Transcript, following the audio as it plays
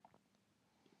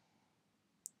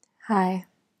Hi,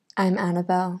 I'm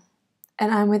Annabelle,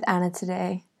 and I'm with Anna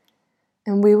today,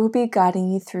 and we will be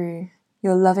guiding you through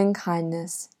your loving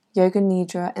kindness, yoga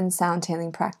nidra, and sound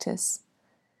healing practice.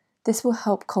 This will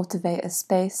help cultivate a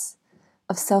space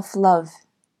of self-love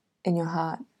in your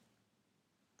heart.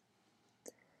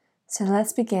 So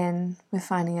let's begin with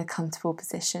finding a comfortable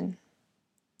position.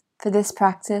 For this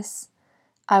practice,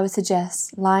 I would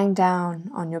suggest lying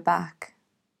down on your back.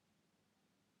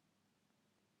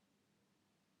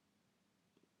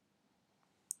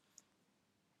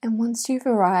 And once you've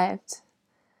arrived,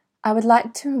 I would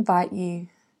like to invite you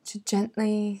to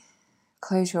gently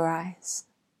close your eyes.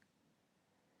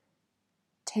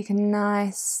 Take a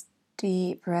nice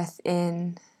deep breath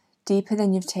in, deeper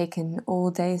than you've taken all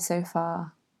day so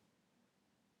far.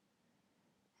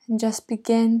 And just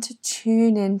begin to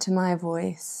tune into my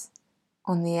voice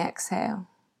on the exhale,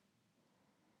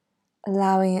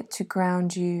 allowing it to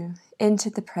ground you into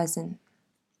the present.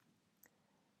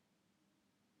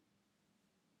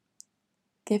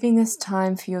 Giving this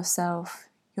time for yourself,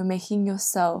 you're making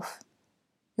yourself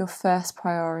your first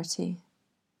priority.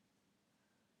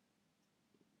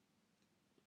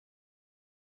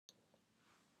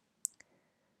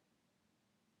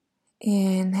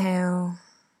 Inhale,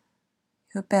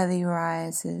 your belly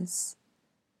rises.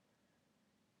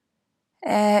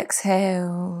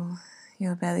 Exhale,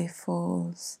 your belly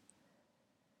falls.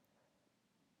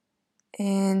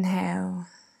 Inhale,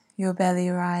 your belly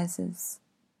rises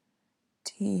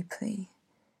deeply.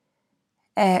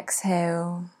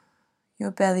 Exhale,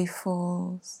 your belly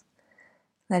falls,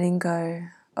 letting go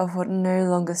of what no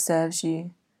longer serves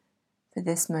you for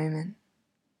this moment.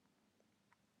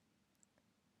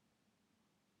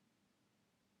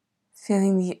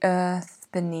 Feeling the earth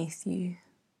beneath you.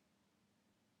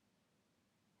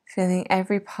 Feeling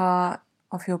every part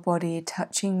of your body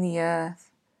touching the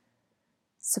earth,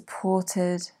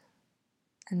 supported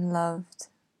and loved.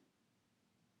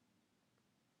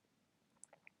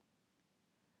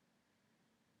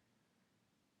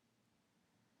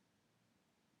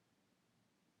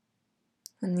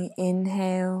 On the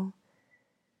inhale,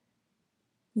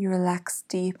 you relax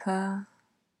deeper.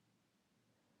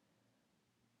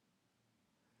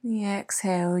 On the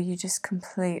exhale, you just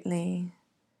completely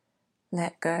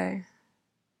let go.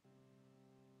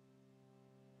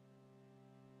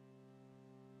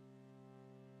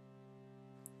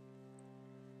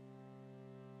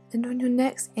 And on your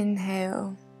next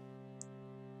inhale,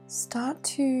 start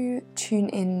to tune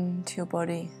in to your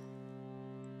body.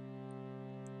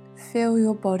 Feel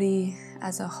your body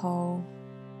as a whole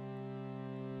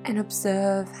and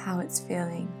observe how it's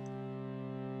feeling,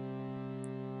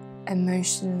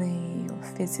 emotionally or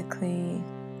physically.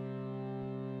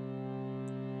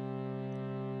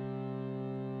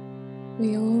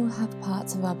 We all have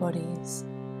parts of our bodies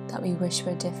that we wish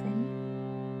were different.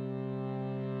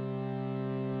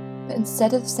 But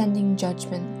instead of sending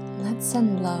judgment, let's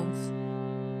send love.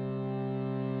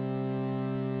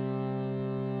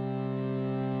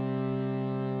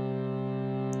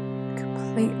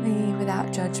 Completely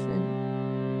without judgment.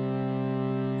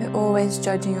 We're always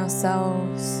judging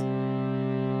ourselves,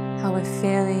 how we're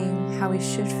feeling, how we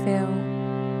should feel.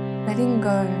 Letting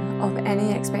go of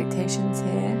any expectations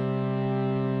here.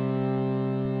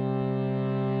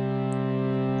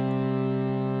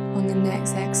 On the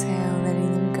next exhale,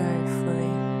 letting them go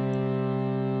fully.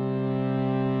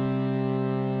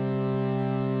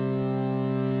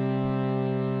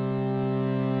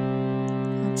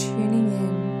 Now tuning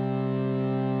in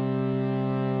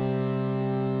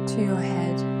to your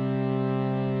head,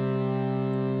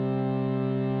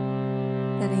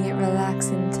 letting it relax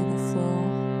into the floor.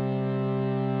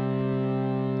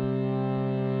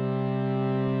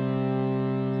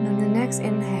 And on your next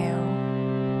inhale,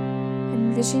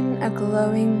 envision a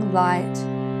glowing light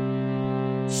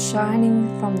shining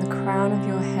from the crown of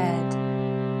your head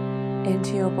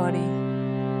into your body.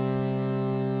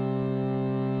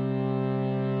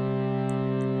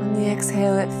 On the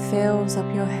exhale, it fills up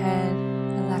your head,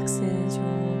 relaxes your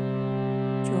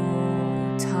jaw,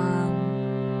 your tongue.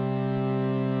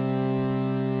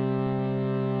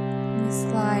 And this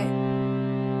light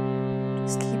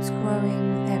just keeps growing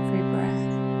with every breath.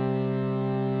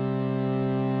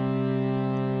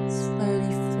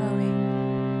 Slowly flowing,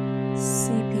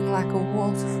 seeping like a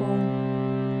waterfall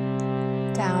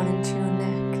down into your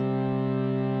neck.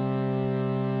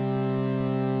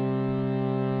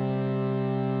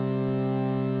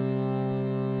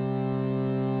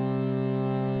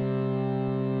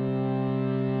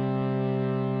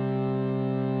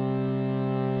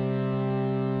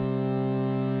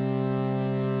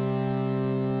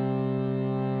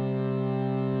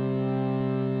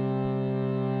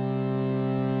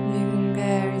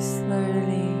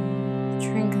 slowly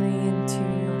trickling into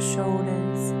your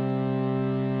shoulders,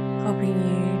 helping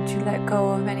you to let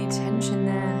go of any tension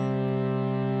there.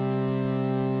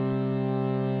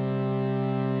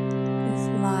 This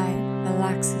light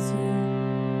relaxes you.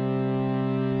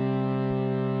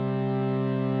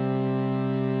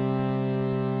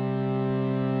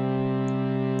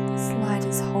 This light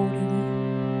is holding you.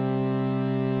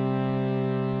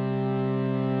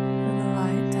 Feel the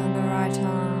light down the right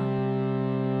arm,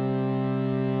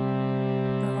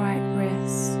 the right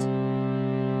wrist,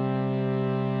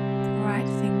 the right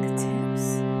fingertips,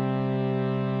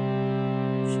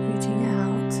 shooting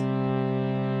out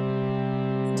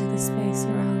into the space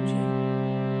around you.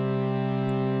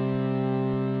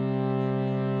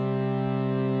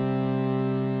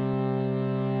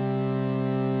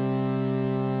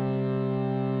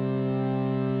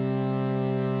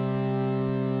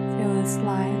 Feel this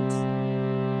light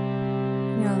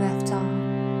in your left arm,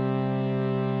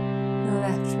 your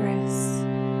left wrist,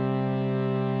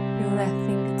 your left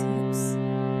fingertips,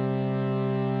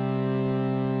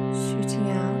 shooting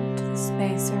out to the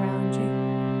space around you.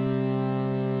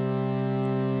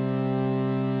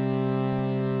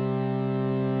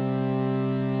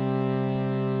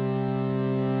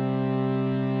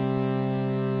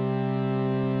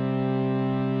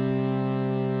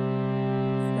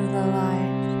 Feel the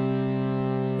light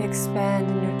expand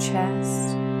in your chest,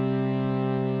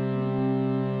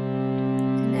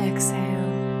 and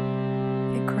exhale,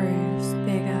 it grows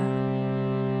bigger.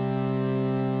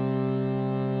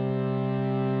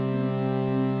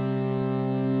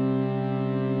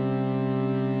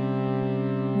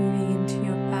 Moving into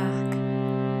your back,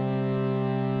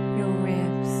 your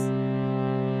ribs,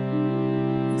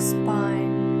 your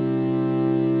spine,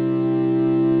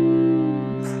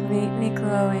 completely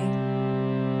glowing,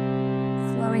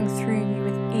 flowing through you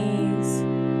with ease,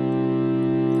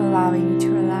 allowing you to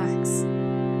relax.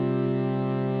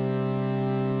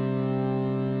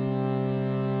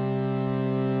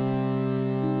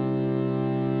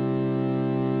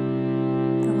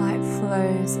 The light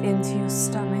flows into your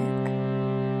stomach.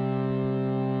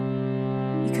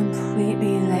 You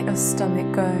completely let your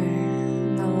stomach go,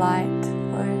 and the light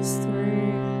flows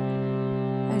through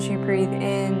as you breathe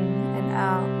in and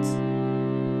out.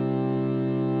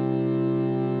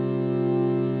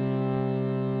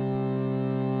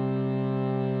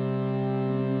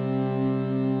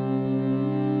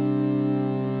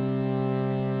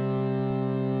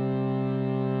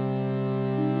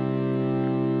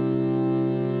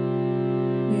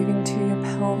 Moving to your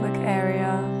pelvic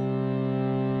area,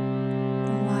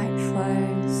 the light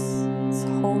flows, it's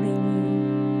holding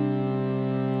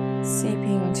you,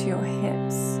 seeping into your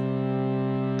hips,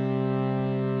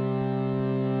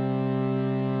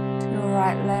 to your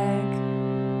right leg,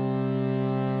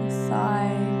 your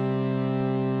thigh,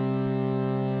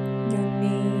 your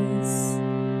knees,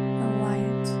 the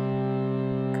light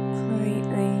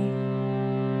completely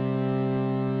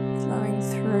flowing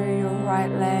through your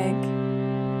right leg,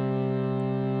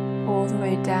 all the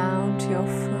way down to your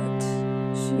foot,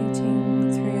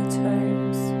 shooting through your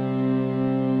toes.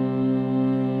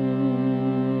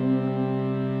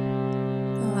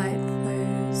 The light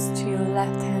flows to your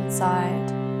left hand side.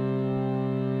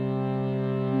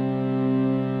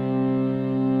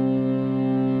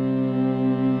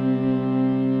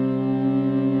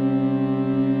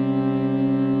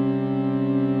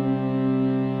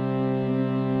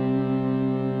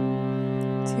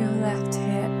 To your left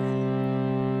hip,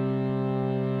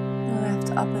 your left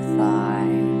upper thigh,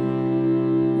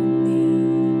 your knee,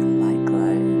 the light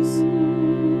glows.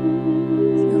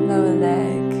 To your lower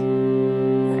leg,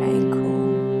 your ankle,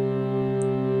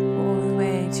 all the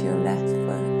way to your left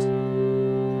foot,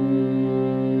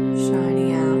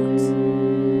 shining out.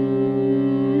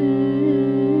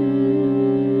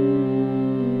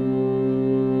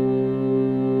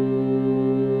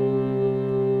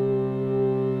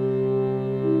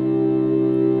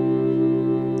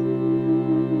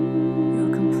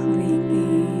 You're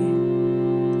completely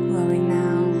glowing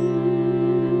now.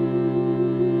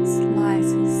 This light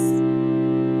is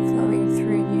flowing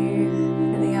through you,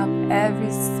 filling up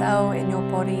every cell in your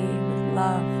body with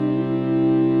love,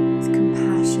 with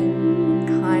compassion and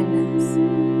kindness.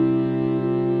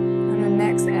 On your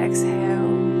next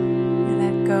exhale, you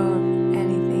let go of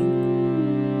anything,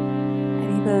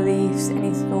 any beliefs,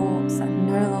 any thoughts that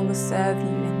no longer serve you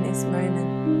in this moment.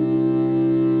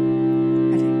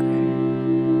 Let it go.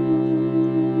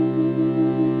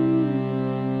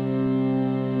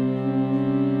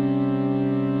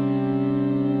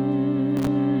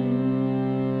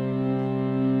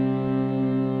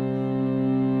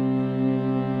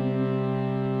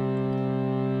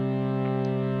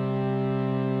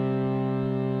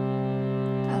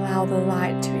 allow the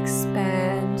light to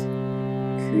expand,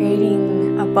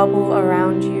 creating a bubble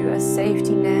around you, a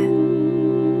safety net.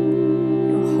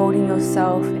 You're holding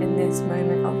yourself in this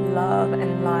moment of love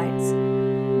and light.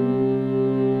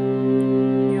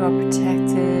 You are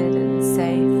protected and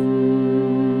safe.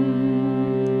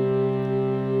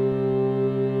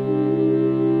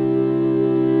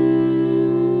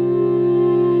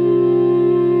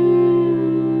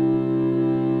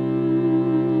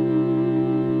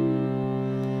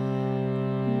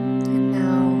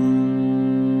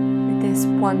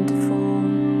 Wonderful,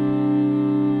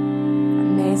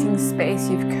 amazing space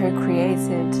you've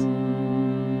co-created.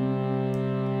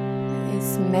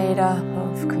 It's made up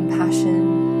of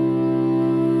compassion.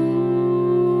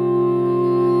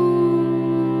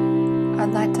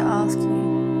 I'd like to ask you,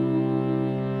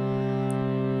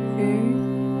 who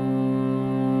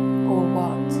or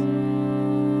what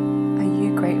are you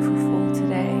grateful for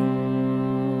today?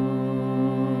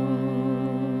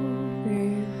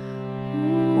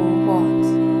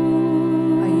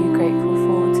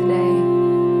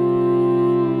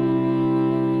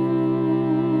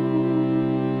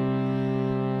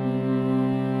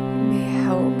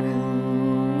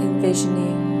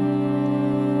 Envisioning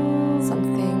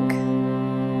something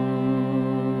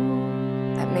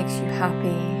that makes you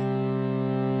happy,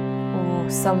 or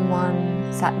someone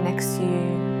sat next to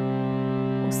you,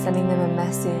 or sending them a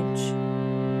message,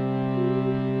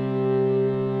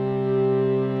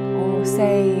 or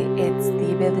say it's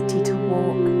the ability to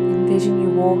walk. Envision you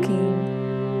walking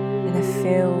in a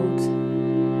field.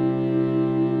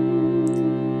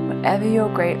 Whatever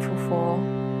you're grateful for,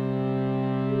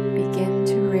 begin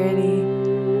to really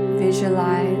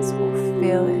visualize or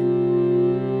feel it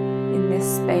in this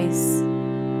space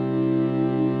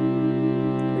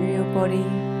through your body,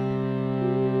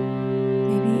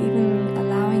 maybe even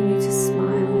allowing you to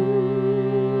smile.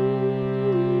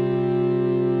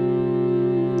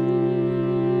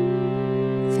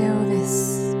 Feel this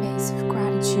space of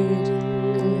gratitude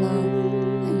and love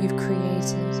that you've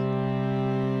created.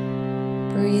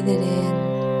 Breathe it in.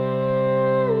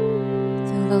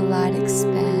 The light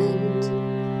expand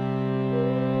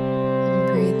and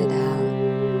breathe it out.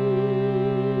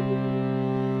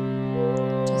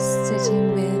 Just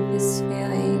sitting with this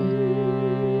feeling.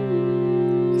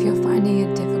 If you're finding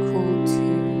it difficult to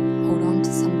hold on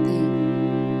to something,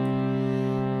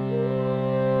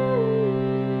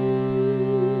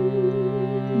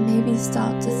 maybe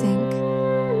start to think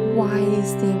why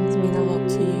these things mean a lot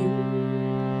to you.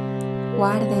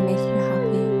 Why do they make you happy?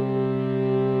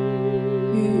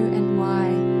 Who and why.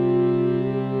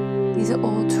 These are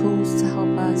all tools to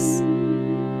help us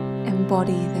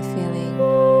embody the feeling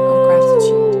of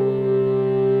gratitude.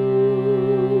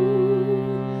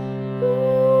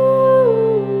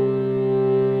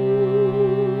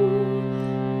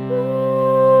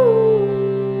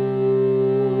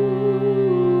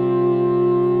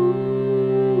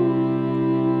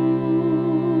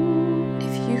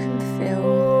 If you can feel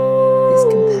this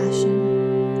compassion,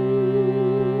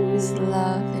 this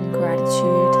love and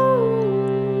gratitude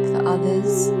for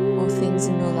others or things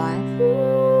in your life,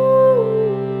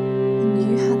 and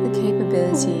you have the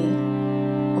capability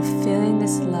of feeling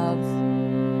this love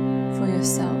for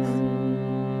yourself.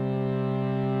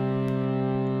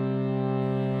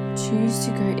 Choose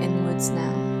to go inwards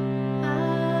now.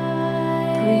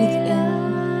 Breathe in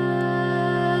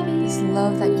this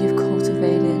love that you've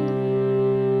cultivated.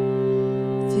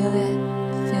 Feel it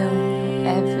fill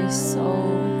every soul.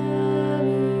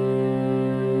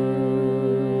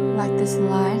 Like this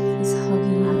light is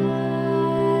hugging you.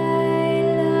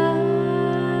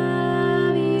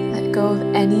 Let go of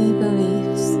any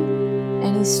beliefs,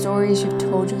 any stories you've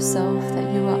told yourself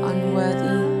that you are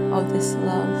unworthy of this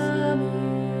love,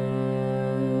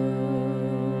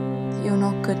 that you're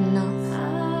not good enough,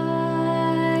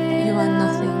 that you are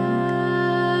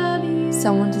nothing,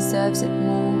 someone deserves it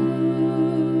more.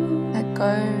 Let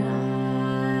go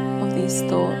of these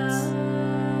thoughts.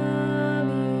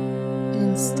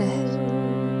 Instead,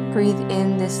 breathe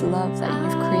in this love that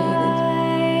you've created.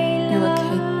 You are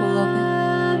capable of it.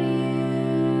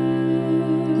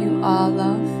 You are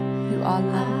love. You are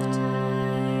loved.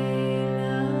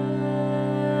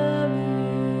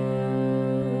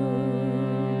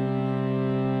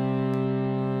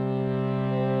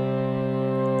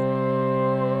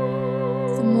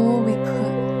 The more we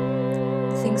put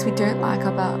the things we don't like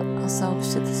about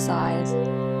ourselves to the side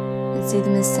and see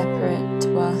them as separate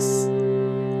to us,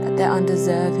 that they're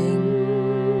undeserving,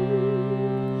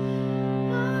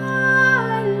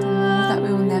 the more that we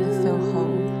will never feel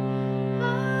whole.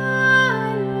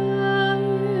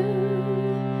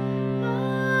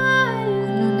 On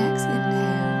your next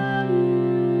inhale,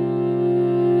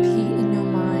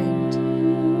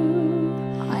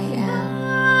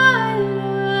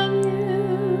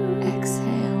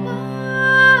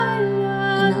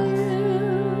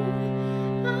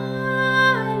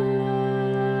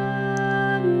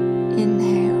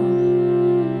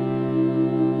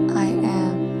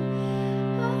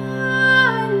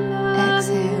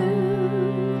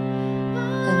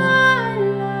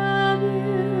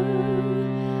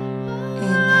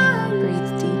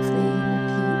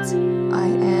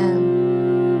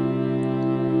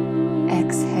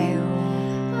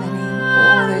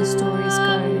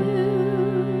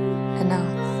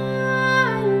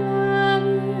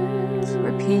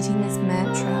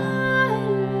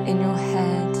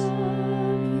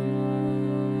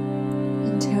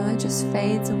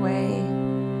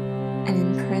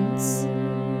 sense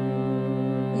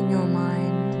in your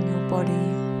mind, in your body.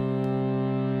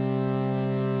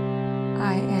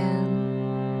 I am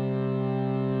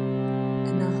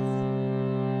enough.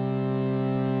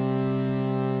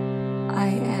 I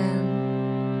am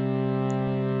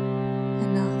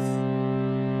enough.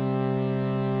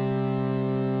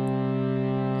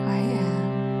 I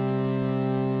am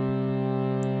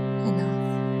enough.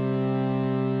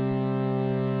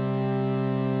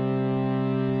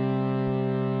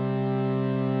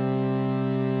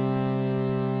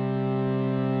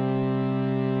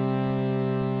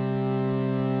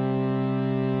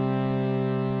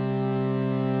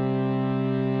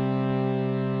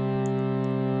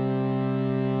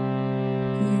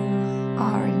 You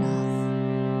are enough.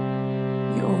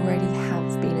 You already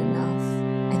have been enough,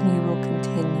 and you will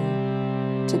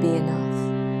continue to be enough.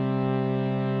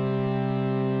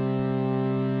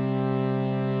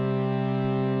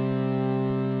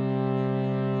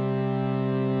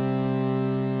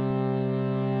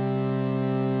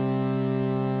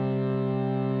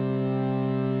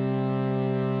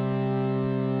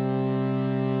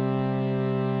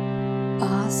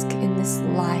 Bask in this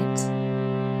light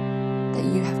that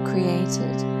you have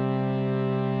created,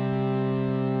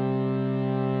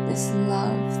 this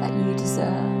love that you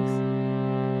deserve.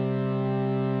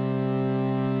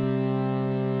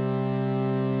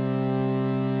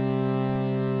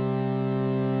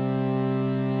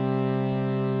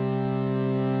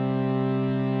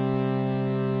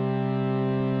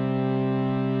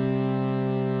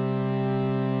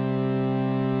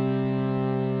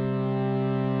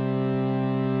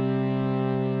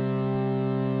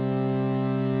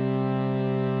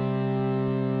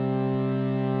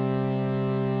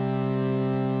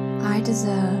 I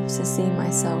deserve to see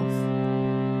myself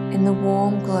in the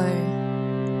warm glow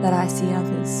that I see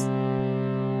others.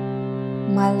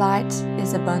 My light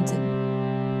is abundant.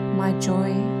 My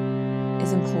joy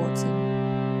is important.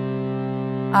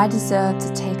 I deserve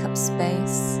to take up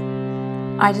space.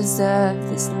 I deserve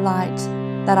this light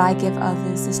that I give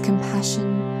others, this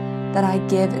compassion that I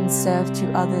give and serve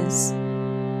to others.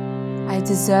 I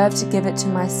deserve to give it to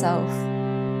myself.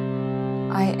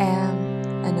 I am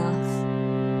enough.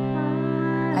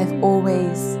 I've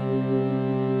always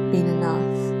been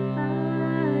enough.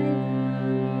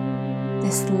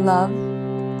 This love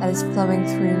that is flowing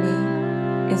through me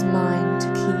is mine to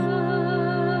keep.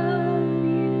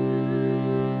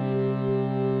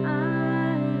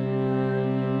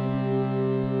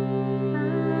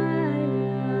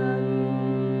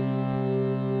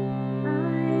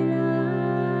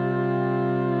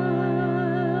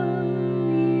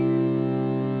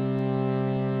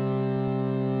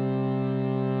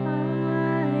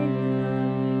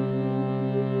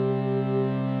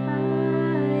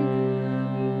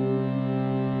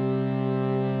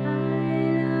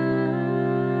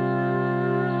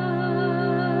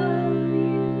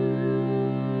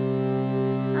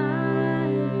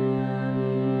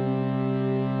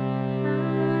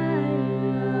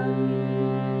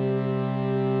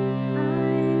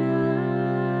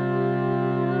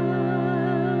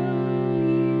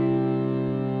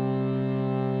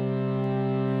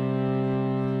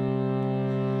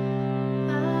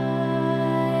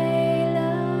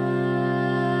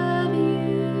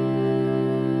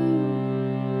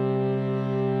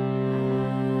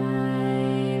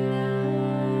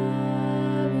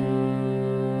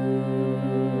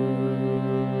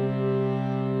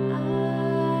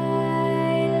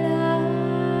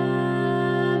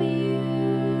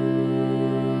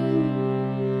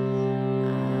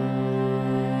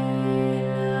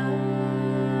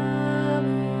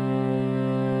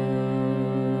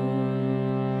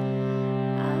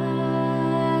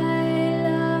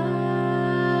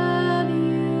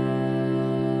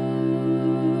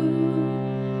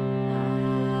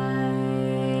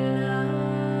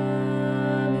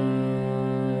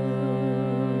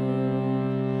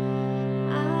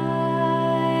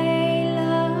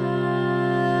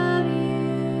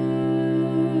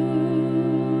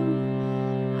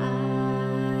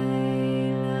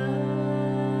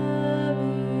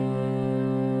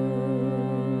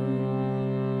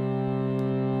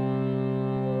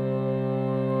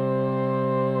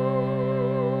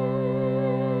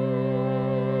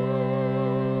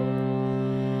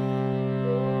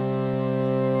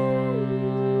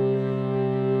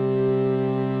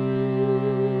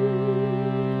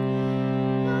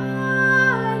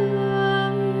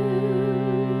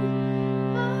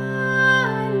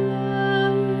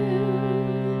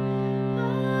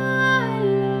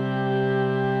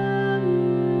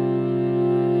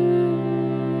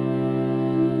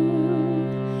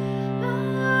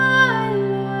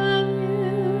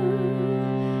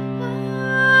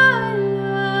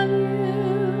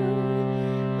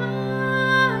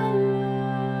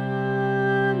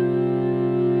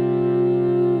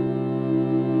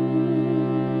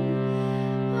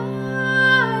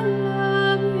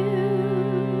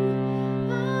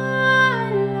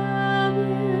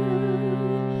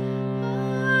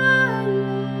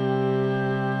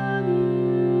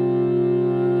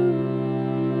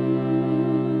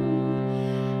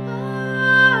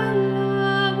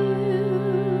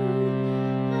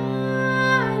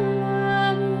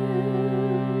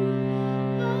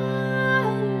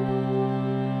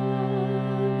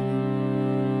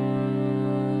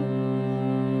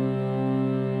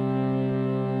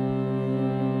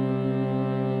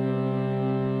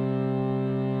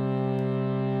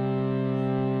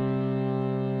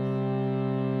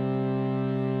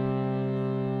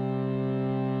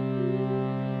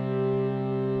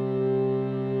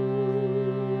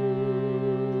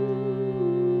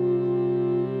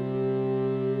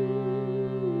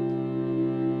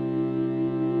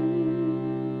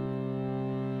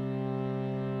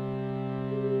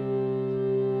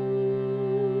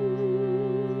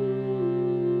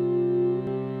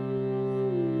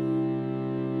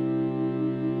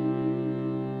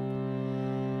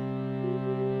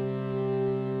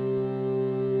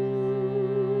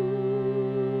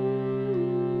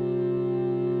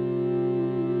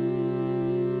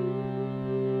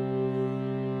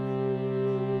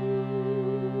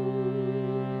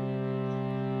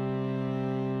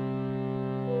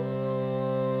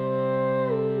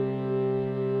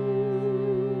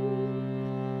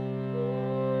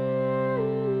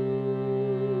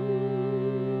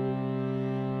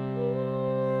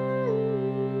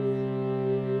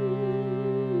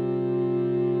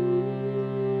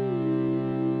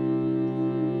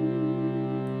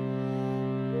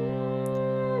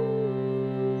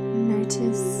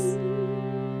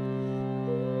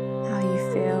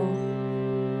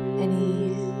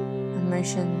 any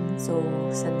emotions or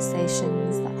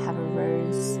sensations that have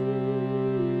arose.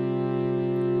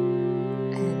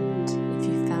 And if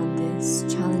you found this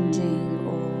challenging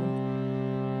or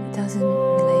it doesn't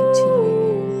relate to you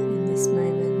in this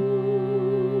moment,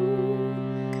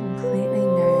 completely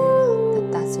know that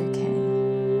that's okay.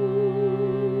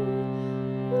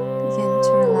 Begin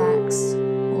to relax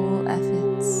all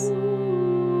efforts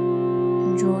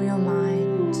and draw your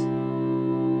mind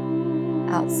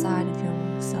outside of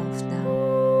yourself now.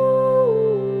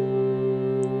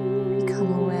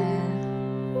 Become aware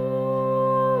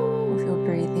of your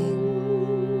breathing,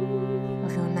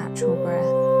 of your natural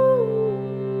breath.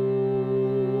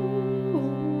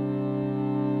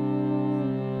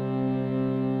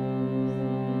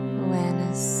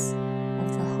 Awareness of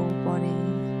the whole body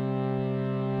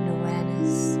and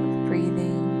awareness of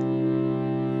breathing.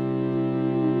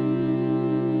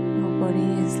 Your body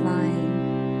is lying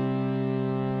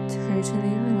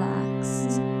totally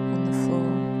relaxed on the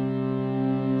floor.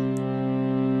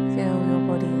 Feel your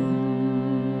body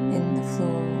in the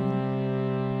floor,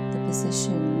 the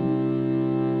position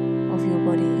of your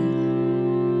body.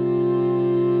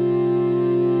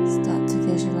 Start to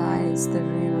visualize the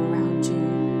room around you,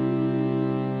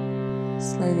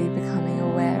 slowly becoming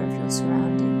aware of your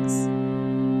surroundings.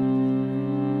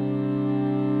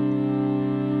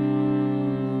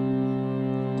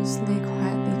 Just lay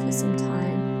quietly for some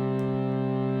time.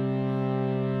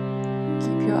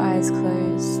 Keep your eyes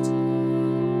closed. And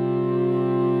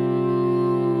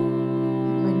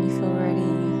when you feel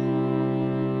ready,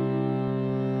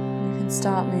 you can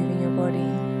start moving your body.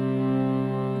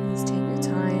 Please take your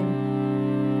time.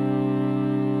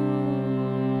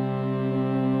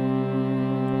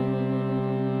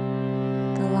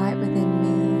 The light within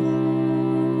me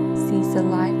sees the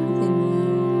light within you.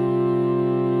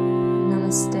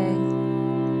 Namaste.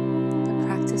 The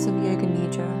practice of Yoga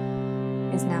Nidra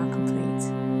is now complete.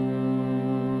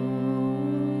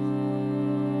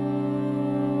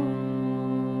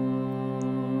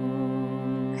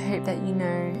 I hope that you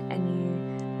know and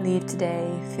you leave today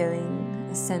feeling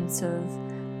a sense of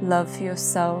love for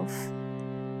yourself,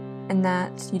 and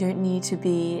that you don't need to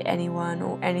be anyone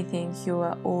or anything. You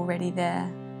are already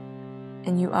there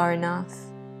and you are enough.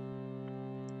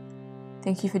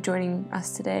 Thank you for joining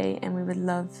us today, and we would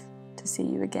love to see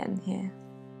you again here.